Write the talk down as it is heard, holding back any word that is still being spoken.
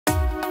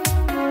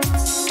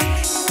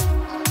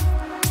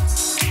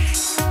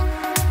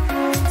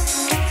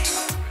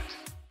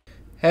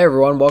Hey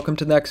everyone, welcome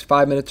to the next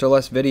 5 minutes or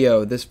less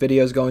video. This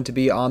video is going to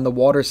be on the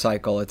water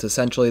cycle. It's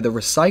essentially the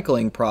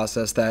recycling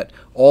process that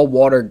all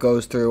water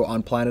goes through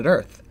on planet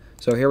Earth.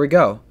 So here we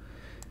go.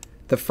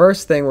 The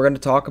first thing we're going to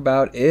talk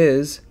about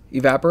is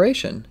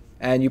evaporation.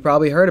 And you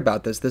probably heard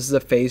about this. This is a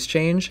phase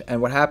change,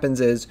 and what happens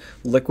is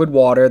liquid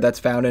water that's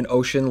found in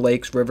ocean,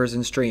 lakes, rivers,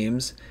 and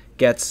streams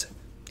gets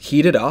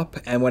heated up,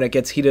 and when it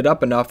gets heated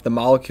up enough, the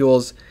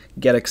molecules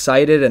get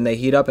excited and they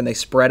heat up and they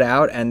spread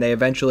out and they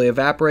eventually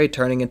evaporate,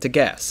 turning into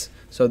gas.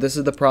 So this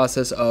is the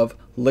process of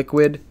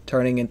liquid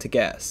turning into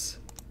gas.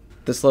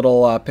 This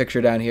little picture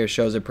down here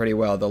shows it pretty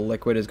well. The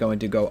liquid is going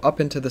to go up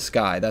into the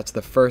sky. That's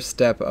the first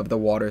step of the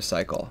water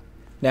cycle.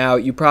 Now,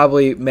 you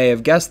probably may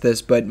have guessed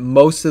this, but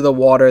most of the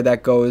water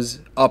that goes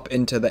up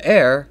into the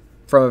air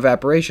from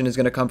evaporation is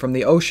going to come from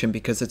the ocean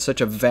because it's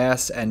such a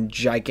vast and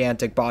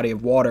gigantic body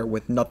of water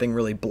with nothing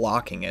really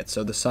blocking it.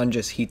 So the sun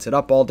just heats it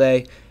up all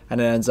day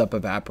and it ends up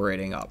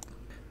evaporating up.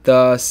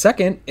 The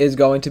second is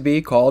going to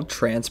be called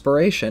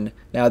transpiration.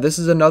 Now, this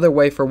is another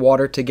way for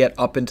water to get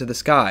up into the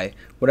sky.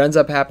 What ends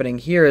up happening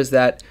here is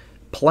that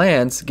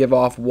plants give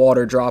off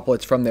water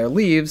droplets from their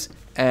leaves,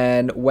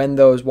 and when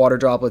those water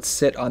droplets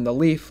sit on the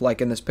leaf,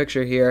 like in this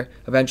picture here,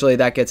 eventually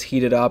that gets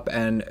heated up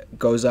and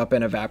goes up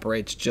and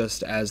evaporates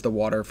just as the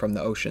water from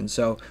the ocean.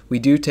 So we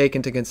do take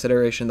into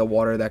consideration the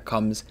water that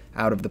comes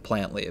out of the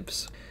plant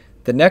leaves.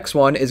 The next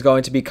one is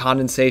going to be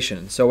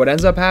condensation. So what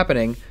ends up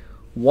happening,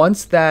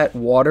 once that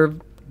water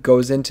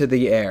goes into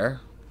the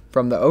air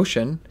from the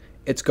ocean,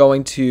 it's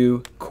going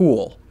to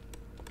cool.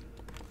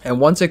 And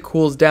once it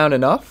cools down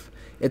enough,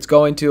 it's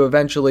going to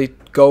eventually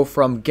go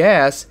from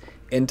gas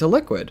into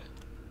liquid.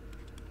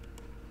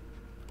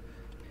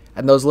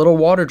 And those little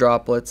water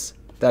droplets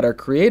that are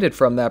created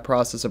from that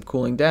process of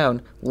cooling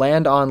down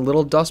land on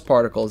little dust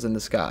particles in the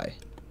sky,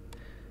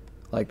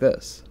 like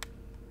this.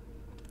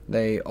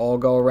 They all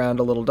go around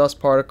a little dust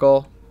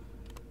particle,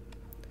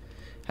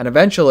 and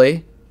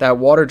eventually that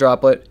water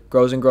droplet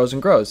grows and grows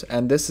and grows,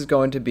 and this is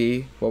going to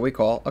be what we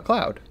call a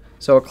cloud.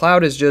 So a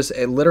cloud is just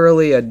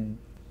literally a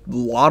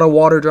lot of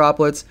water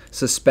droplets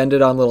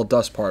suspended on little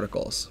dust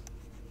particles.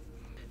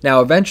 Now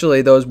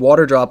eventually those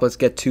water droplets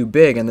get too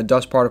big and the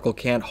dust particle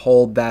can't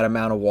hold that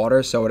amount of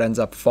water, so it ends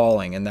up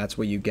falling, and that's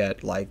where you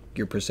get like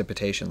your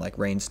precipitation, like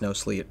rain, snow,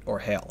 sleet, or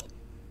hail.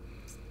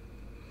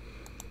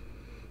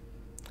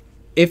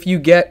 If you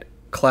get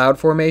cloud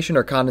formation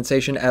or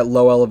condensation at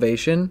low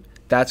elevation,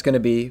 that's going to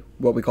be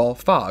what we call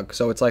fog.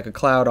 So it's like a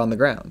cloud on the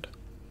ground.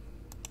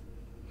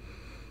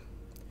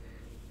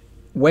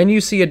 When you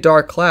see a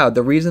dark cloud,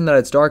 the reason that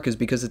it's dark is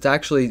because it's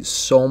actually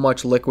so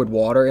much liquid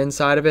water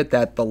inside of it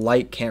that the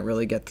light can't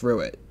really get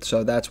through it.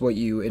 So that's what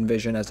you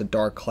envision as a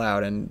dark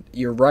cloud. And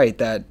you're right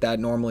that that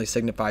normally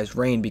signifies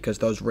rain because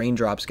those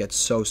raindrops get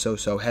so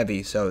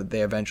heavy, so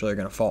they eventually are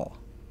going to fall.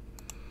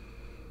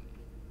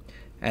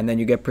 And then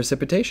you get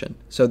precipitation.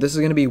 So this is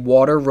going to be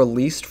water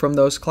released from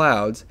those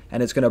clouds,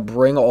 and it's going to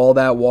bring all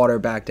that water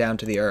back down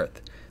to the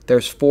earth.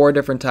 There's 4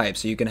 different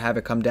types, so you can have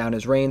it come down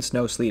as rain,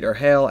 snow, sleet, or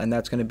hail, and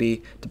that's going to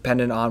be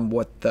dependent on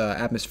what the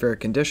atmospheric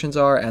conditions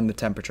are and the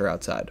temperature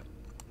outside.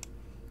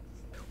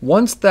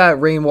 Once that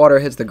rainwater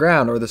hits the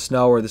ground, or the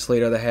snow, or the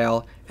sleet, or the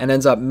hail, and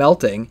ends up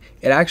melting,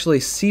 it actually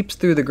seeps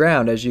through the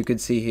ground, as you can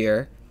see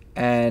here,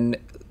 and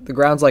the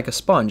ground's like a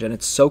sponge, and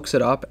it soaks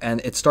it up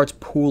and it starts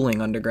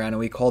pooling underground, and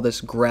we call this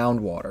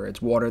groundwater.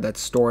 It's water that's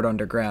stored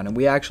underground, and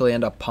we actually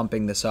end up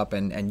pumping this up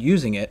and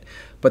using it,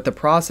 but the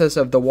process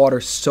of the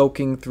water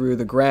soaking through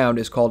the ground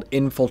is called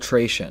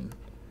infiltration.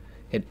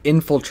 It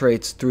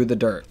infiltrates through the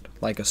dirt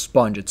like a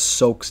sponge. It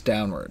soaks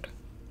downward.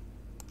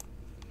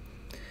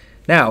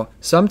 Now,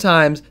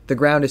 sometimes the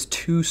ground is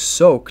too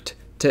soaked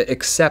to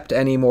accept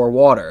any more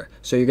water,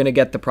 so you're going to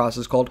get the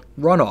process called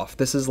runoff.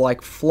 This is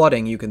like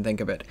flooding, you can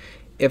think of it.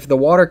 If the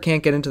water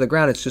can't get into the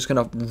ground, it's just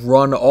going to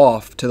run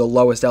off to the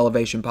lowest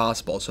elevation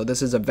possible. So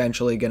this is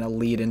eventually going to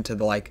lead into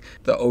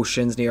the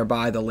oceans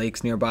nearby, the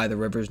lakes nearby, the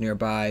rivers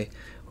nearby,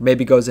 or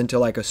maybe goes into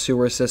like a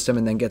sewer system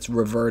and then gets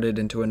reverted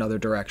into another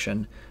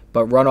direction.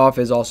 But runoff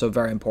is also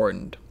very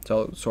important.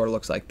 So it sort of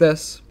looks like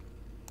this.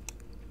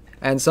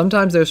 And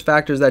sometimes there's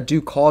factors that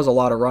do cause a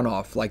lot of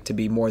runoff, like to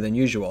be more than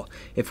usual.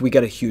 If we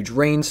get a huge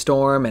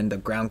rainstorm and the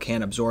ground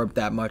can't absorb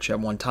that much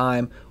at one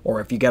time, or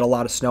if you get a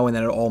lot of snow and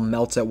then it all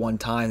melts at one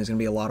time, there's going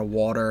to be a lot of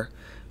water.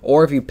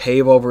 Or if you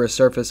pave over a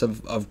surface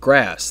of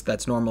grass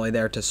that's normally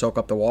there to soak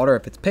up the water,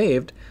 if it's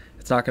paved,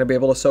 it's not going to be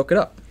able to soak it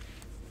up.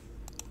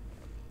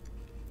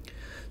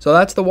 So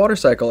that's the water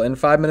cycle in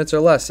 5 minutes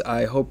or less.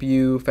 I hope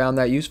you found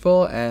that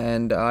useful,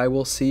 and I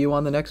will see you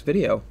on the next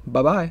video.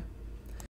 Bye-bye.